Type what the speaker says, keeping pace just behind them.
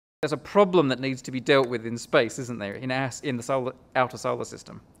There's a problem that needs to be dealt with in space, isn't there, in the outer solar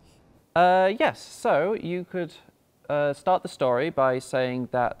system? Yes, so you could start the story by saying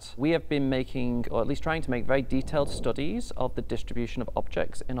that we have been making, or at least trying to make, very detailed studies of the distribution of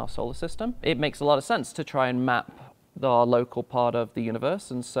objects in our solar system. It makes a lot of sense to try and map our local part of the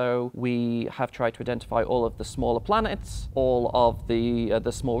universe, and so we have tried to identify all of the smaller planets, all of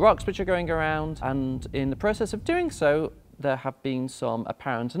the small rocks which are going around, and in the process of doing so, there have been some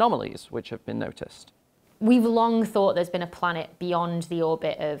apparent anomalies which have been noticed. We've long thought there's been a planet beyond the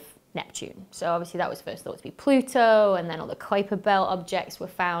orbit of Neptune. So obviously that was first thought to be Pluto, and then all the Kuiper Belt objects were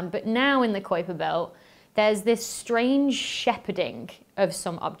found. But now in the Kuiper Belt, there's this strange shepherding of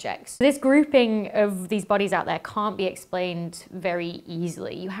some objects. This grouping of these bodies out there can't be explained very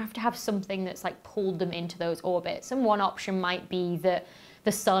easily. You have to have something that's like pulled them into those orbits. And one option might be that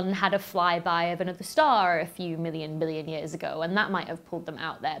the sun had a flyby of another star a few billion years ago, and that might have pulled them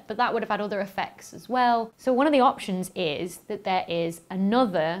out there, but that would have had other effects as well. So one of the options is that there is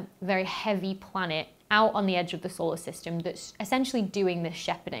another very heavy planet out on the edge of the solar system that's essentially doing this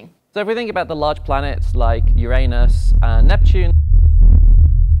shepherding. So if we think about the large planets like Uranus and Neptune,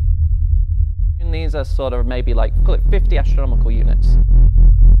 these are sort of maybe like, call it 50 astronomical units.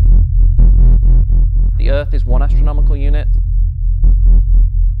 The Earth is 1 astronomical unit.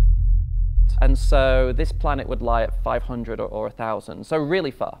 And so this planet would lie at 500 or 1,000, so really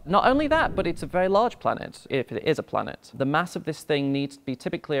far. Not only that, but it's a very large planet, if it is a planet. The mass of this thing needs to be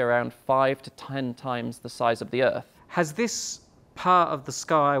typically around 5 to 10 times the size of the Earth. Has this part of the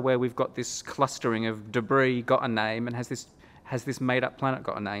sky where we've got this clustering of debris got a name, and has this made-up planet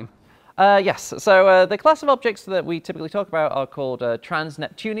got a name? Yes, so the class of objects that we typically talk about are called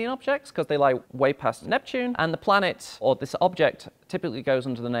trans-Neptunian objects because they lie way past Neptune, and the planet, or this object, typically goes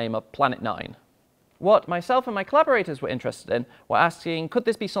under the name of Planet 9. What myself and my collaborators were interested in were asking, could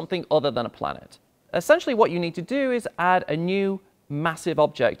this be something other than a planet? Essentially what you need to do is add a new massive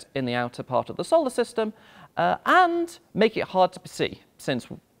object in the outer part of the solar system and make it hard to see, since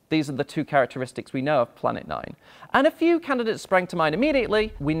these are the two characteristics we know of Planet 9. And a few candidates sprang to mind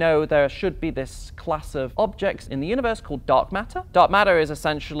immediately. We know there should be this class of objects in the universe called dark matter. Dark matter is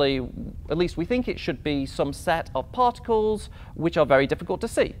essentially, at least we think it should be, some set of particles which are very difficult to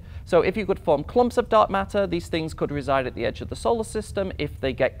see. So if you could form clumps of dark matter, these things could reside at the edge of the solar system if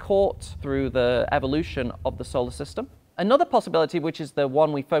they get caught through the evolution of the solar system. Another possibility, which is the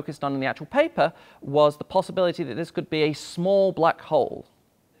one we focused on in the actual paper, was the possibility that this could be a small black hole.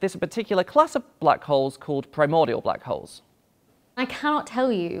 There's a particular class of black holes called primordial black holes. I cannot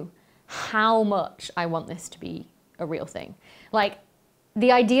tell you how much I want this to be a real thing. Like,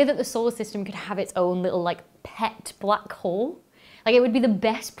 the idea that the solar system could have its own little, like, pet black hole, like, it would be the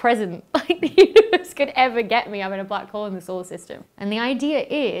best present, like, the universe could ever get me, having a black hole in the solar system. And the idea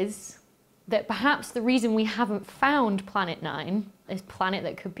is that perhaps the reason we haven't found Planet 9, this planet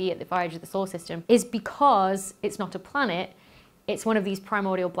that could be at the far edge of the solar system, is because it's not a planet. It's one of these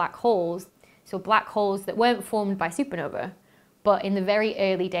primordial black holes, so black holes that weren't formed by supernova, but in the very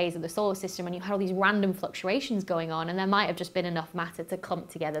early days of the solar system, when you had all these random fluctuations going on, and there might have just been enough matter to clump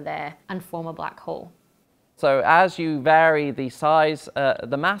together there and form a black hole. So as you vary the size,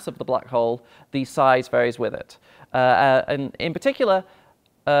 the mass of the black hole, the size varies with it. And in particular,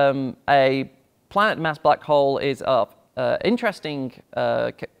 a planet mass black hole is of interesting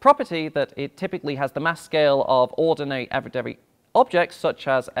property that it typically has the mass scale of ordinary everyday objects, such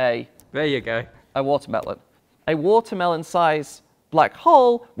as a watermelon. A watermelon-sized black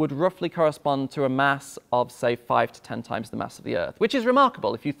hole would roughly correspond to a mass of, say, 5 to 10 times the mass of the Earth, which is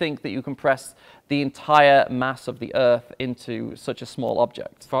remarkable if you think that you compress the entire mass of the Earth into such a small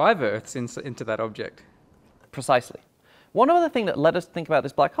object. 5 Earths into that object. Precisely. One other thing that led us to think about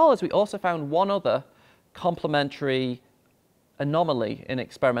this black hole is we also found one other complementary anomaly in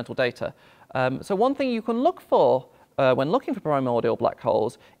experimental data. So one thing you can look for when looking for primordial black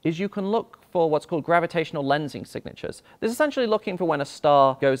holes is you can look for what's called gravitational lensing signatures. This is essentially looking for when a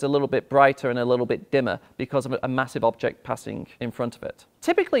star goes a little bit brighter and a little bit dimmer because of a massive object passing in front of it.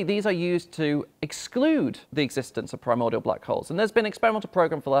 Typically, these are used to exclude the existence of primordial black holes. And there's been an experimental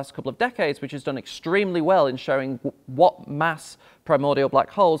program for the last couple of decades which has done extremely well in showing what mass primordial black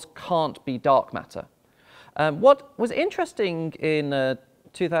holes can't be dark matter. What was interesting in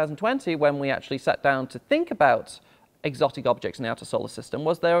 2020, when we actually sat down to think about exotic objects in the outer solar system,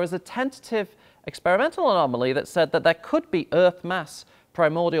 was there was a tentative experimental anomaly that said that there could be Earth mass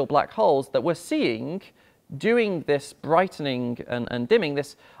primordial black holes that we're seeing doing this brightening and dimming,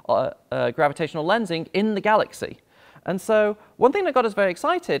 this gravitational lensing in the galaxy. And so one thing that got us very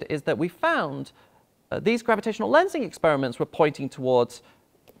excited is that we found these gravitational lensing experiments were pointing towards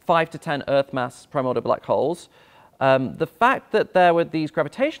 5 to 10 Earth mass primordial black holes, the fact that there were these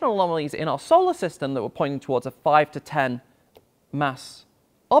gravitational anomalies in our solar system that were pointing towards a 5 to 10 mass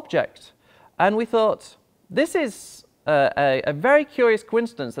object. And we thought, this is a very curious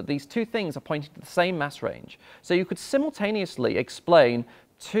coincidence that these two things are pointing to the same mass range. So you could simultaneously explain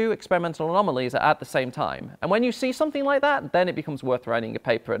two experimental anomalies at the same time. And when you see something like that, then it becomes worth writing a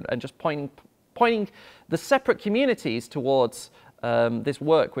paper and just pointing the separate communities towards this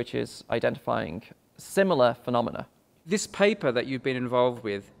work, which is identifying similar phenomena. This paper that you've been involved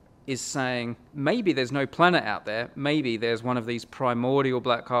with is saying maybe there's no planet out there, maybe there's one of these primordial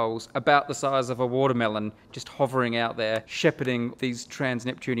black holes about the size of a watermelon just hovering out there, shepherding these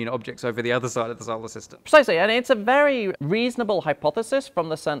trans-Neptunian objects over the other side of the solar system. Precisely, and it's a very reasonable hypothesis from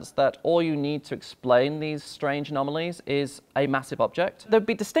the sense that all you need to explain these strange anomalies is a massive object. There'd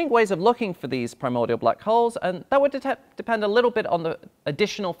be distinct ways of looking for these primordial black holes, and that would depend a little bit on the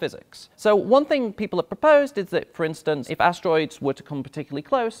additional physics. So one thing people have proposed is that, for instance, if asteroids were to come particularly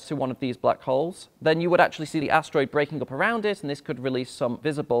close to one of these black holes, then you would actually see the asteroid breaking up around it, and this could release some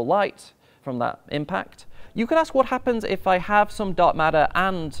visible light from that impact. You could ask what happens if I have some dark matter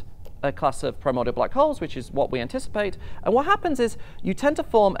and a class of primordial black holes, which is what we anticipate. And what happens is you tend to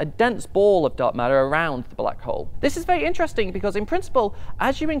form a dense ball of dark matter around the black hole. This is very interesting because, in principle,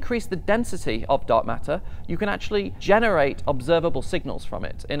 as you increase the density of dark matter, you can actually generate observable signals from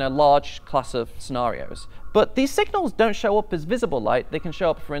it in a large class of scenarios. But these signals don't show up as visible light. They can show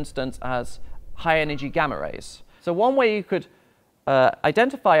up, for instance, as high-energy gamma rays. So one way you could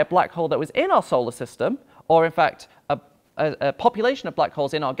identify a black hole that was in our solar system, or in fact a population of black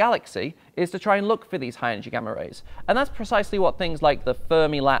holes in our galaxy, is to try and look for these high-energy gamma rays. And that's precisely what things like the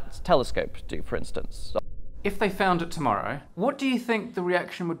Fermi-Lat telescope do, for instance. If they found it tomorrow, what do you think the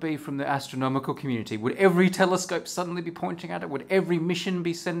reaction would be from the astronomical community? Would every telescope suddenly be pointing at it? Would every mission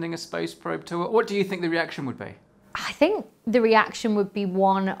be sending a space probe to it? What do you think the reaction would be? I think the reaction would be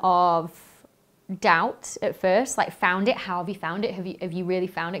one of doubt at first, like, found it, how have you found it, have you really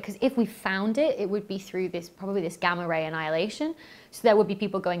found it? Because if we found it, it would be through probably this gamma ray annihilation. So there would be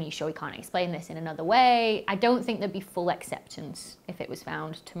people going, you sure we can't explain this in another way? I don't think there'd be full acceptance if it was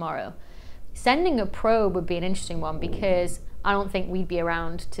found tomorrow. Sending a probe would be an interesting one, because I don't think we'd be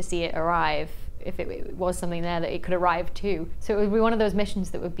around to see it arrive if it was something there that it could arrive to. So it would be one of those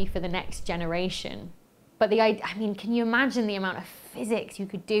missions that would be for the next generation. But I mean, can you imagine the amount of physics you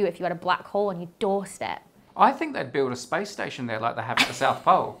could do if you had a black hole on your doorstep? I think they'd build a space station there like they have at the South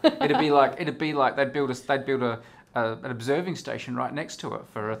Pole. It'd be like they'd build an observing station right next to it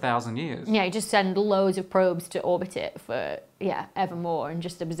for 1,000 years. Yeah, you just send loads of probes to orbit it for evermore, and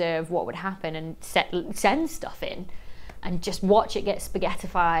just observe what would happen and send stuff in, and just watch it get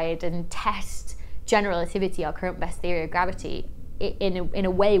spaghettified and test general relativity, our current best theory of gravity, in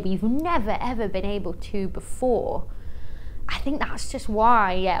a way we've never ever been able to before. I think that's just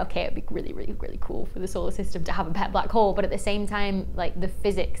why, it'd be really, really, really cool for the solar system to have a pet black hole, but at the same time, like, the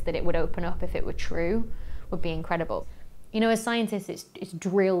physics that it would open up if it were true would be incredible. You know, as scientists, it's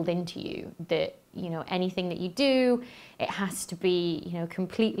drilled into you that, you know, anything that you do, it has to be, you know,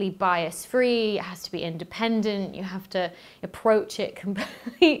 completely bias-free, it has to be independent, you have to approach it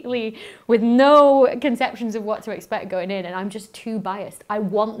completely with no conceptions of what to expect going in, and I'm just too biased. I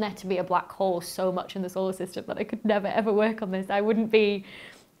want there to be a black hole so much in the solar system that I could never ever work on this. I wouldn't be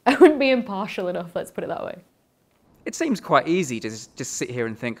impartial enough, let's put it that way. It seems quite easy to just sit here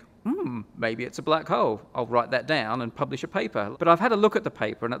and think, maybe it's a black hole. I'll write that down and publish a paper. But I've had a look at the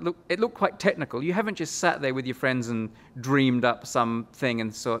paper, and it looked quite technical. You haven't just sat there with your friends and dreamed up something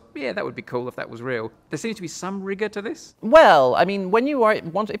and thought, yeah, that would be cool if that was real. There seems to be some rigor to this. Well, I mean, if you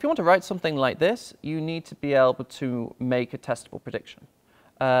want to write something like this, you need to be able to make a testable prediction.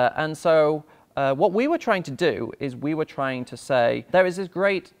 And so what we were trying to do is we were trying to say, there is this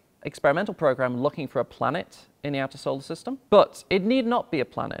great experimental program looking for a planet in the outer solar system, but it need not be a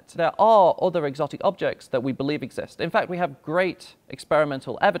planet. There are other exotic objects that we believe exist. In fact, we have great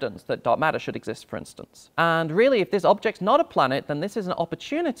experimental evidence that dark matter should exist, for instance. And really, if this object's not a planet, then this is an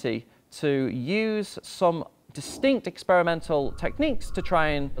opportunity to use some distinct experimental techniques to try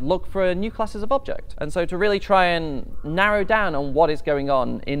and look for new classes of object. And so to really try and narrow down on what is going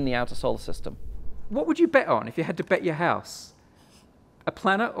on in the outer solar system. What would you bet on if you had to bet your house? A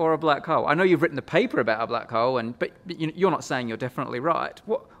planet or a black hole? I know you've written a paper about a black hole, but you're not saying you're definitely right.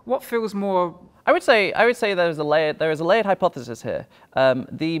 What feels more? I would say there is a layered hypothesis here.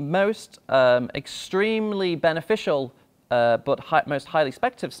 The most extremely beneficial but most highly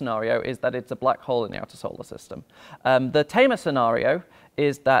speculative scenario is that it's a black hole in the outer solar system. The tamer scenario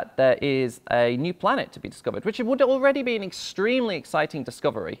is that there is a new planet to be discovered, which would already be an extremely exciting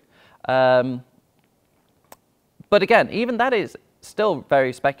discovery. But again, even that is still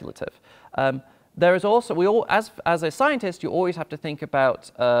very speculative. There is also, as a scientist, you always have to think about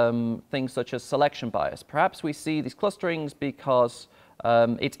things such as selection bias. Perhaps we see these clusterings because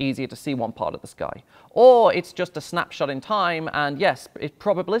it's easier to see one part of the sky. Or it's just a snapshot in time, and yes, it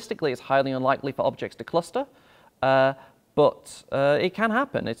probabilistically is highly unlikely for objects to cluster, but it can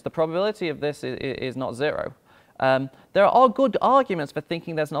happen. The probability of this is not zero. There are good arguments for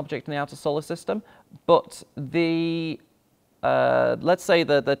thinking there's an object in the outer solar system, but let's say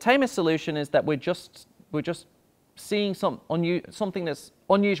the tamest solution is that we're just seeing something that's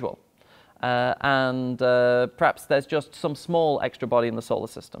unusual, and perhaps there's just some small extra body in the solar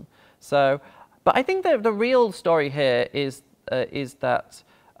system. But I think that the real story here is that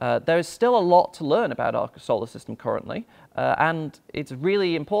there is still a lot to learn about our solar system currently, and it's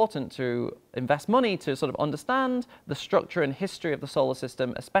really important to invest money to sort of understand the structure and history of the solar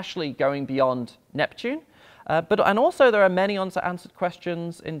system, especially going beyond Neptune. And also there are many unanswered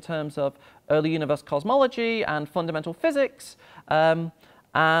questions in terms of early universe cosmology and fundamental physics.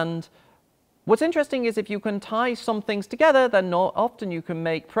 And what's interesting is if you can tie some things together, then often you can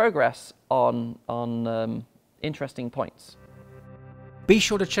make progress on interesting points. Be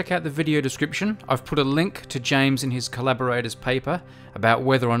sure to check out the video description. I've put a link to James and his collaborators' paper about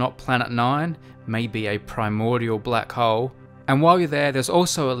whether or not Planet 9 may be a primordial black hole. And while you're there, there's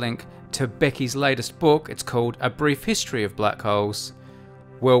also a link to Becky's latest book. It's called A Brief History of Black Holes.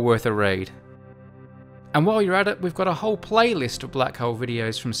 Well worth a read. And while you're at it, we've got a whole playlist of black hole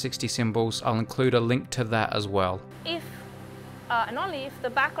videos from 60 Symbols. I'll include a link to that as well. If and only if the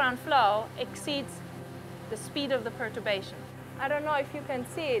background flow exceeds the speed of the perturbation. I don't know if you can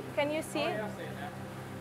see it. Can you see it?